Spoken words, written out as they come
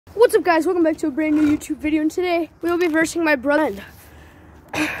What's up, guys? Welcome back to a brand new YouTube video, and today we will be versing my brother.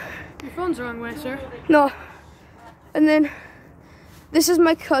 Your phone's the wrong way, sir. No. And then this is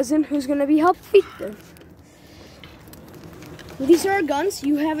my cousin who's gonna be helping them. These are our guns.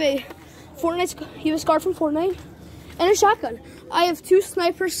 You have a scar from Fortnite and a shotgun. I have 2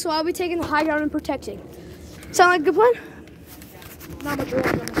 snipers, so I'll be taking the high ground and protecting. Sound like a good plan? Not much range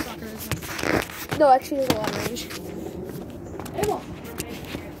on the sucker, is it? No, actually there's a lot of range. Ammo!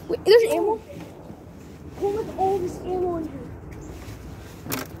 Wait, there's ammo? Oh, look at all this ammo in here.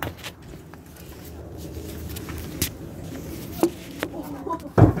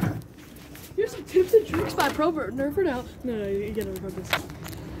 Here's some tips and tricks by Pro Nerfer to help. No, you gotta record this.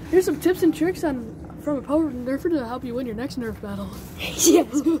 Here's some tips and tricks from a Pro Nerfer to help you win your next Nerf battle.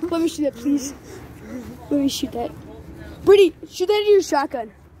 Yes. Let me shoot that, please. Let me shoot that. Brittany, shoot that into your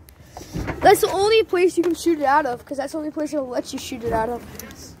shotgun. That's the only place you can shoot it out of, because that's the only place it'll let you shoot it out of.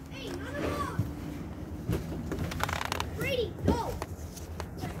 Hey, not enough. Brady, go.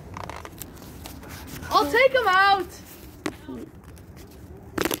 I'll take him out!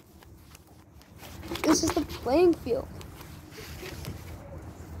 This is the playing field.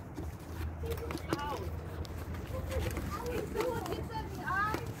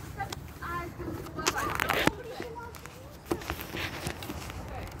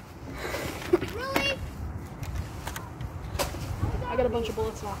 Really? I got a bunch of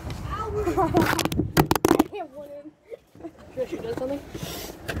bullets now. I can't win him. Should I shoot at something?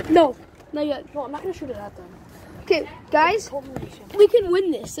 No, not yet. No, I'm not gonna shoot it at them. Okay, guys, we can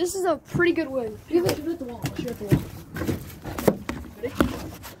win this. This is a pretty good win. Shoot it at the wall. I'll shoot at the wall. Ready?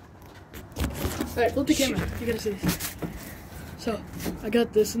 Alright, flip the camera. You gotta see this. So, I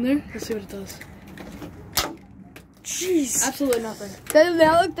got this in there. Let's see what it does. Jeez. Absolutely nothing.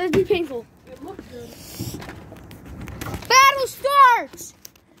 That'd be painful. It looks good. Battle starts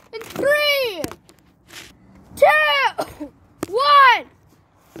in 3, 2, 1.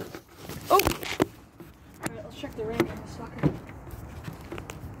 Oh. Alright, let's check the range on this sucker.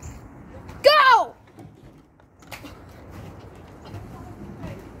 Go!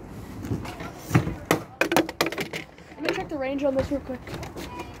 I'm gonna check the range on this real quick.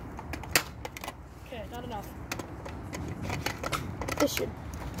 Okay, not enough. This should.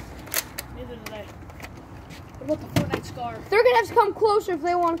 Neither did I. What about the Fortnite scar? They're gonna have to come closer if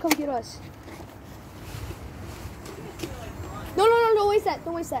they want to come get us. No, don't waste that.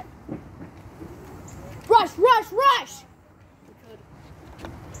 Don't waste that. Rush! We could.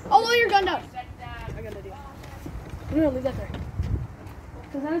 I'll load your gun down. I got an idea. No, leave that there.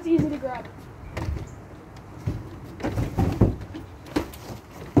 Because then it's easy to grab.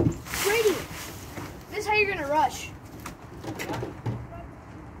 Brady, this is how you're gonna rush.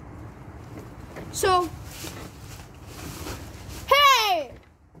 So, hey!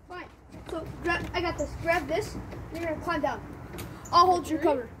 Fine. So, I got this. Grab this, and you're gonna climb down. I'll hold your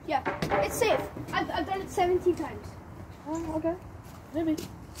cover. Yeah, it's safe. I've done it 17 times. Oh, okay. Maybe.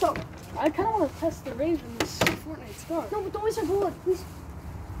 So, I kind of want to test the range on this Fortnite scar. no, but don't waste our bullet, please.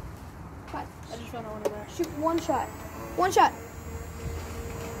 Fine. I just found out one in there. Shoot one shot. One shot.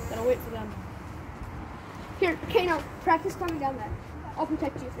 Gotta wait for them. Here, okay, now practice climbing down that. I'll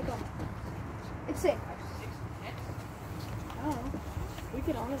protect you if they come. It's safe. I don't know. We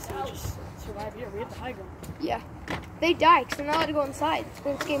could honestly just survive here. We have the high ground. Yeah. They die because they're not allowed to go inside.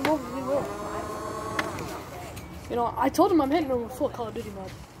 When it's game over, we will. You know, I told him I'm hitting him with full Call of Duty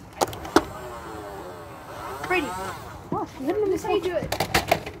mode. Brady, What? I'm hitting him this with is how you do it.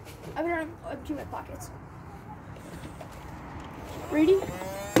 I've been empty my pockets. Brady,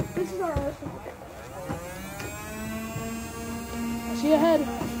 this is our arsenal. I see ahead.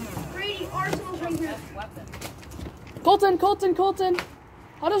 Brady, arsenal's right here. Colton!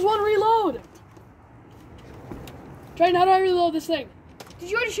 How does one reload? Triton, how do I reload this thing? Did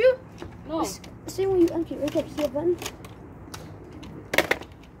you already shoot? No. Same when you empty it. Right there. See a button?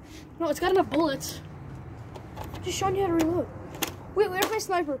 No, it's got enough bullets. Just showing you how to reload. Wait, where's my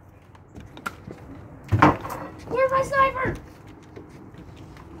sniper? Where's my sniper?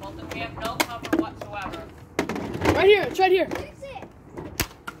 Colton, we have no cover whatsoever. Right here, it's right here. Fix it.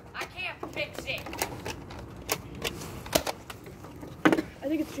 I can't fix it. I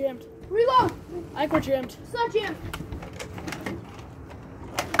think it's jammed. Reload. I think we're jammed. It's not jammed.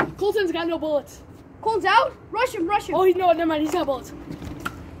 Colton's got no bullets. Colin's out. Rush him. Oh, no, never mind. He's got bullets.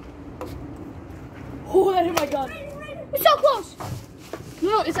 Oh, that hit my gun. We're so close.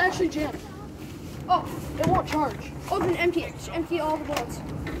 No, it's actually jammed. Oh, It won't charge. oh, then empty it. Just empty all the bullets.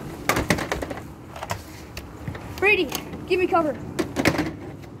 Brady, give me cover.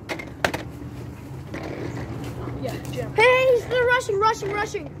 Yeah, jam. Hey, they're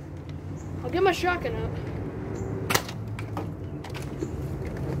rushing. I'll get my shotgun out.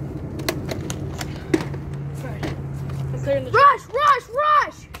 Alright. I'm clearing the gym. Rush, rush,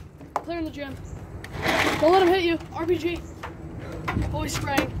 rush! Clearing the gym. Don't let him hit you. RPG. Always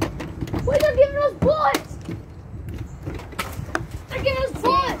spraying. Wait, they're giving us bullets! They're giving us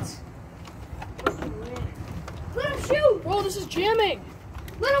bullets! Let them shoot! Bro, this is jamming.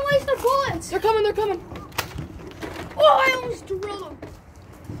 Let them waste their bullets! They're coming, they're coming. Oh, I almost drilled them!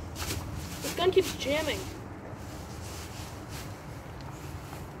 This gun keeps jamming.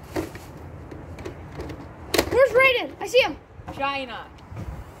 Where's Raiden? I see him! China.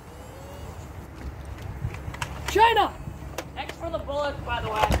 China! Thanks for the bullets, by the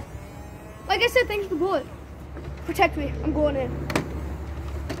way. Like I said, thanks for the bullet. Protect me. I'm going in.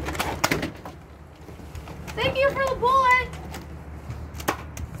 Thank you for the bullet!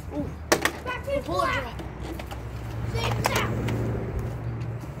 Ooh, Back to the bullet flat. drop. Safe now.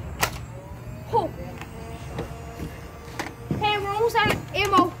 Oh. Hey, we're almost out of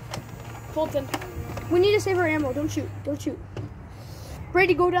ammo. Fulton. We need to save our ammo. Don't shoot. Don't shoot.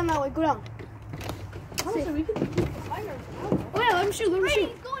 Brady, go down that way. Go down. Honestly, we can keep the fire. Oh yeah, let him shoot. Let him Brady, shoot.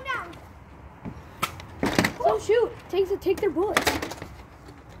 he's going down. Let him shoot. Take their bullets.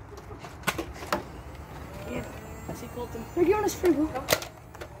 I see Fulton. They're giving us free bullets.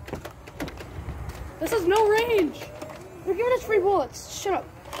 This has no range. They're giving us free bullets. Shut up.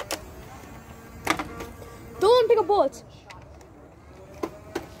 Don't let them pick up bullets.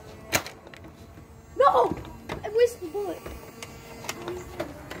 No! I wasted the bullet.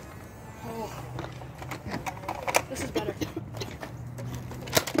 Oh. This is better.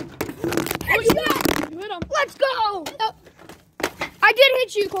 Headshot! You hit him. Let's go! I did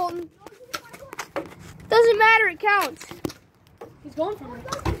hit you, Colton. Doesn't matter, it counts. He's going for me.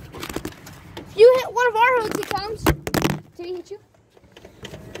 If you hit one of our hoods, it counts. Did he hit you?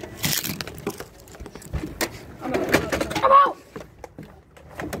 I'm out. I'm out!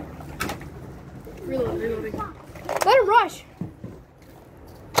 Reloading. Let him rush.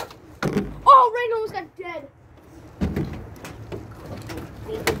 Oh, Raiden almost got dead.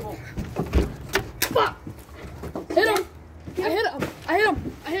 Fuck! Hit him. I hit him.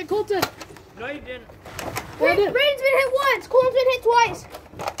 I hit Colton. No, you didn't. Yeah, I did. Raiden's been hit once. Colton's been hit twice.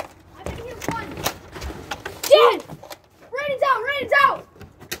 I've been here once. Dead! Raiden's out. Raiden's out.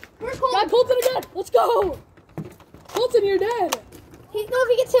 Where's Got Colton? Colton again. Let's go. Colton, you're dead. If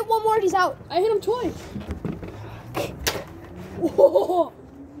he gets hit one more, he's out. I hit him twice. Whoa.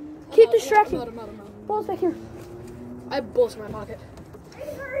 Keep distracting. I'm out. Ball's back here. I have bullets in my pocket.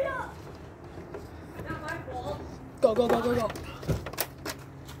 Brady, hurry up. Not my fault. Go, go, go, go, go.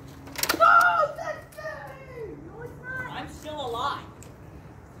 No, that's me! No, it's not. I'm still alive.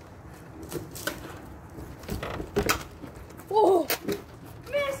 Whoa.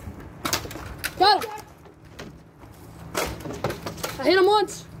 Missed. Got him. I hit him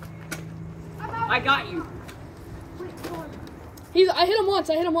once. I got you. I hit him once.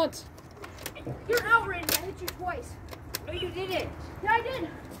 You're out, Raiden. I hit you twice. No, you didn't. Yeah, I did.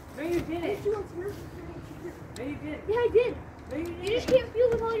 No, you didn't. I hit you once here. No, you didn't. Yeah, I did. No, you You just didn't. can't feel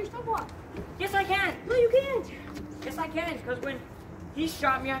with all your stuff off. Yes, I can. No, you can't. Yes, I can. Because when he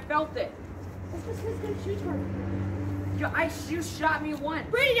shot me, I felt it. That's because his gun shoots harder. You shot me once.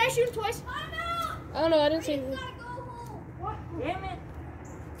 Brady, did I shoot him twice? I'm out. I don't know. I didn't see Brady's anything. gotta go home. What? Damn it.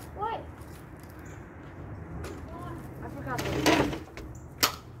 What? I forgot to.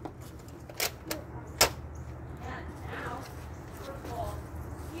 Now, first of all,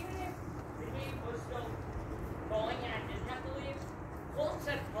 even if the game was still going and I didn't have to leave, Colt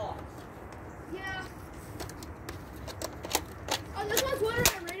said pause. Yeah. Oh, that's why I was wondering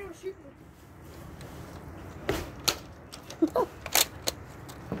why Raiden was shooting me.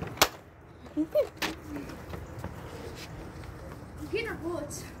 We're getting our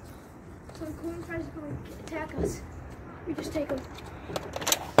bullets. So when Colton tries to come and attack us, we just take them.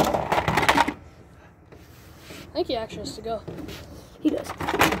 I think he actually has to go. He does.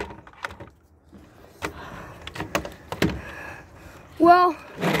 Well,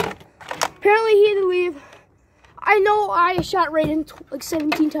 apparently he had to leave. I know I shot Raiden like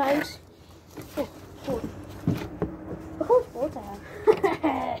 17 times. Oh, oh. Look how much bullets I have.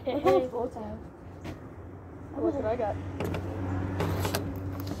 Look how much bullets I have. Look what I got.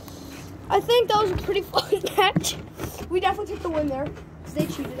 I think that was a pretty fun match. We definitely took the win there. Because they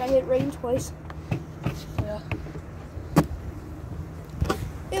cheated. I hit Raiden twice. Yeah.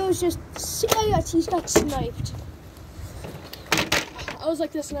 It was just, he got sniped. I was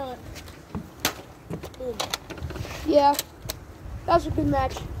like this now. Boom. Yeah. That was a good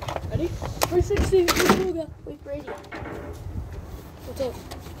match. Ready? 360. Wait, Brady. What's up?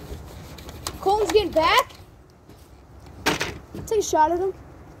 Colton's getting back. Take a shot at him.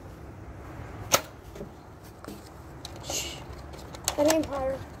 Shh. That aim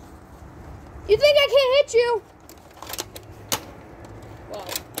higher. You think I can't hit you? Wow.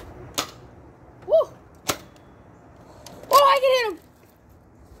 Woo! Oh, I can hit him.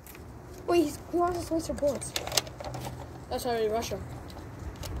 Wait, he wants us to waste our bullets. That's how you rush him.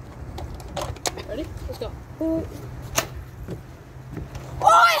 Ready? Let's go. Oh,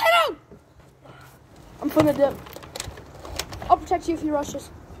 I hit him! I'm putting a dip. I'll protect you if he rushes.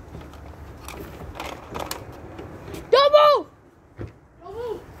 Don't move! Don't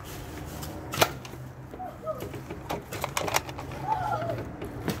move.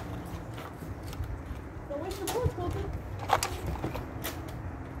 Don't waste your bullets, Colton.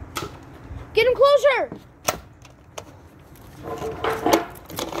 Get him closer!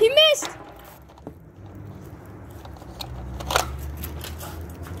 He missed!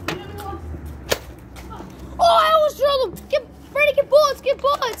 Oh, I almost drilled him! Get ready, get bullets, get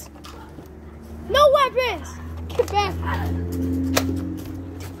bullets! No weapons! Get back! I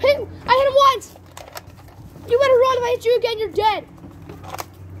hit him once! You better run, if I hit you again, you're dead!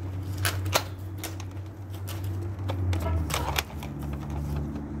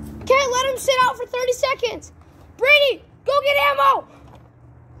 Can't let him sit out for 30 seconds! Brady, go get ammo!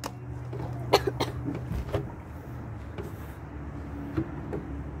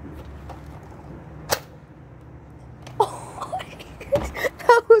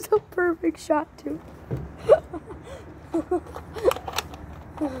 That was a perfect shot, too.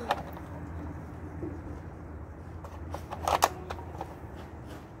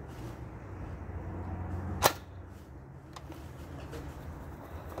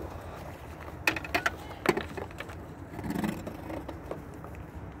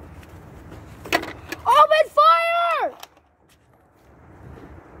 Open fire!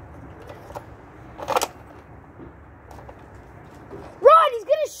 Run, he's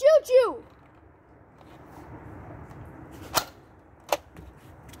gonna shoot you!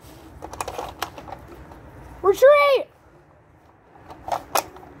 Retreat!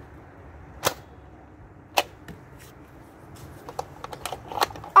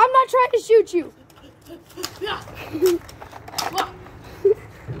 I'm not trying to shoot you. Yeah. Wow.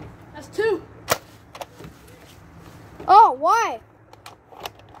 That's 2. Oh, why?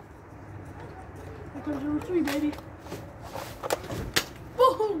 Here comes number 3, baby.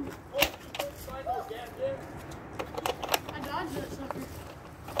 Boom! I dodged that sucker.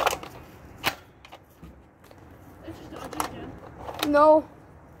 Let's just dodge it again. No.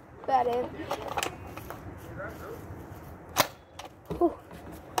 Bad aim. Whew.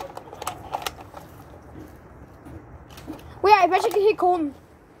 Wait, I bet you can hit Colton.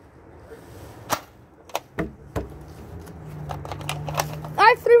 I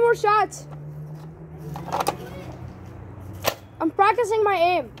have 3 more shots. I'm practicing my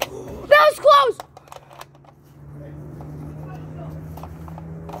aim. That was close!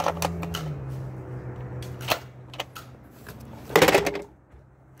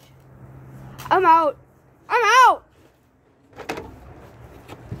 I'm out. I'm out!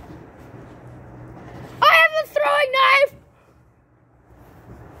 I have the throwing knife!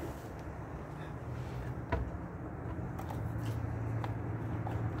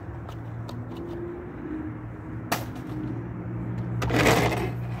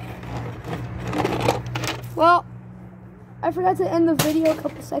 Well, I forgot to end the video a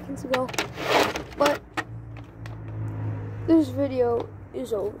couple seconds ago, but this video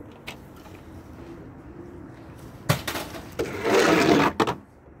is over.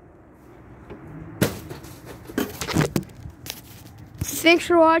 Thanks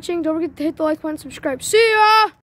for watching. Don't forget to hit the like button, subscribe. See ya!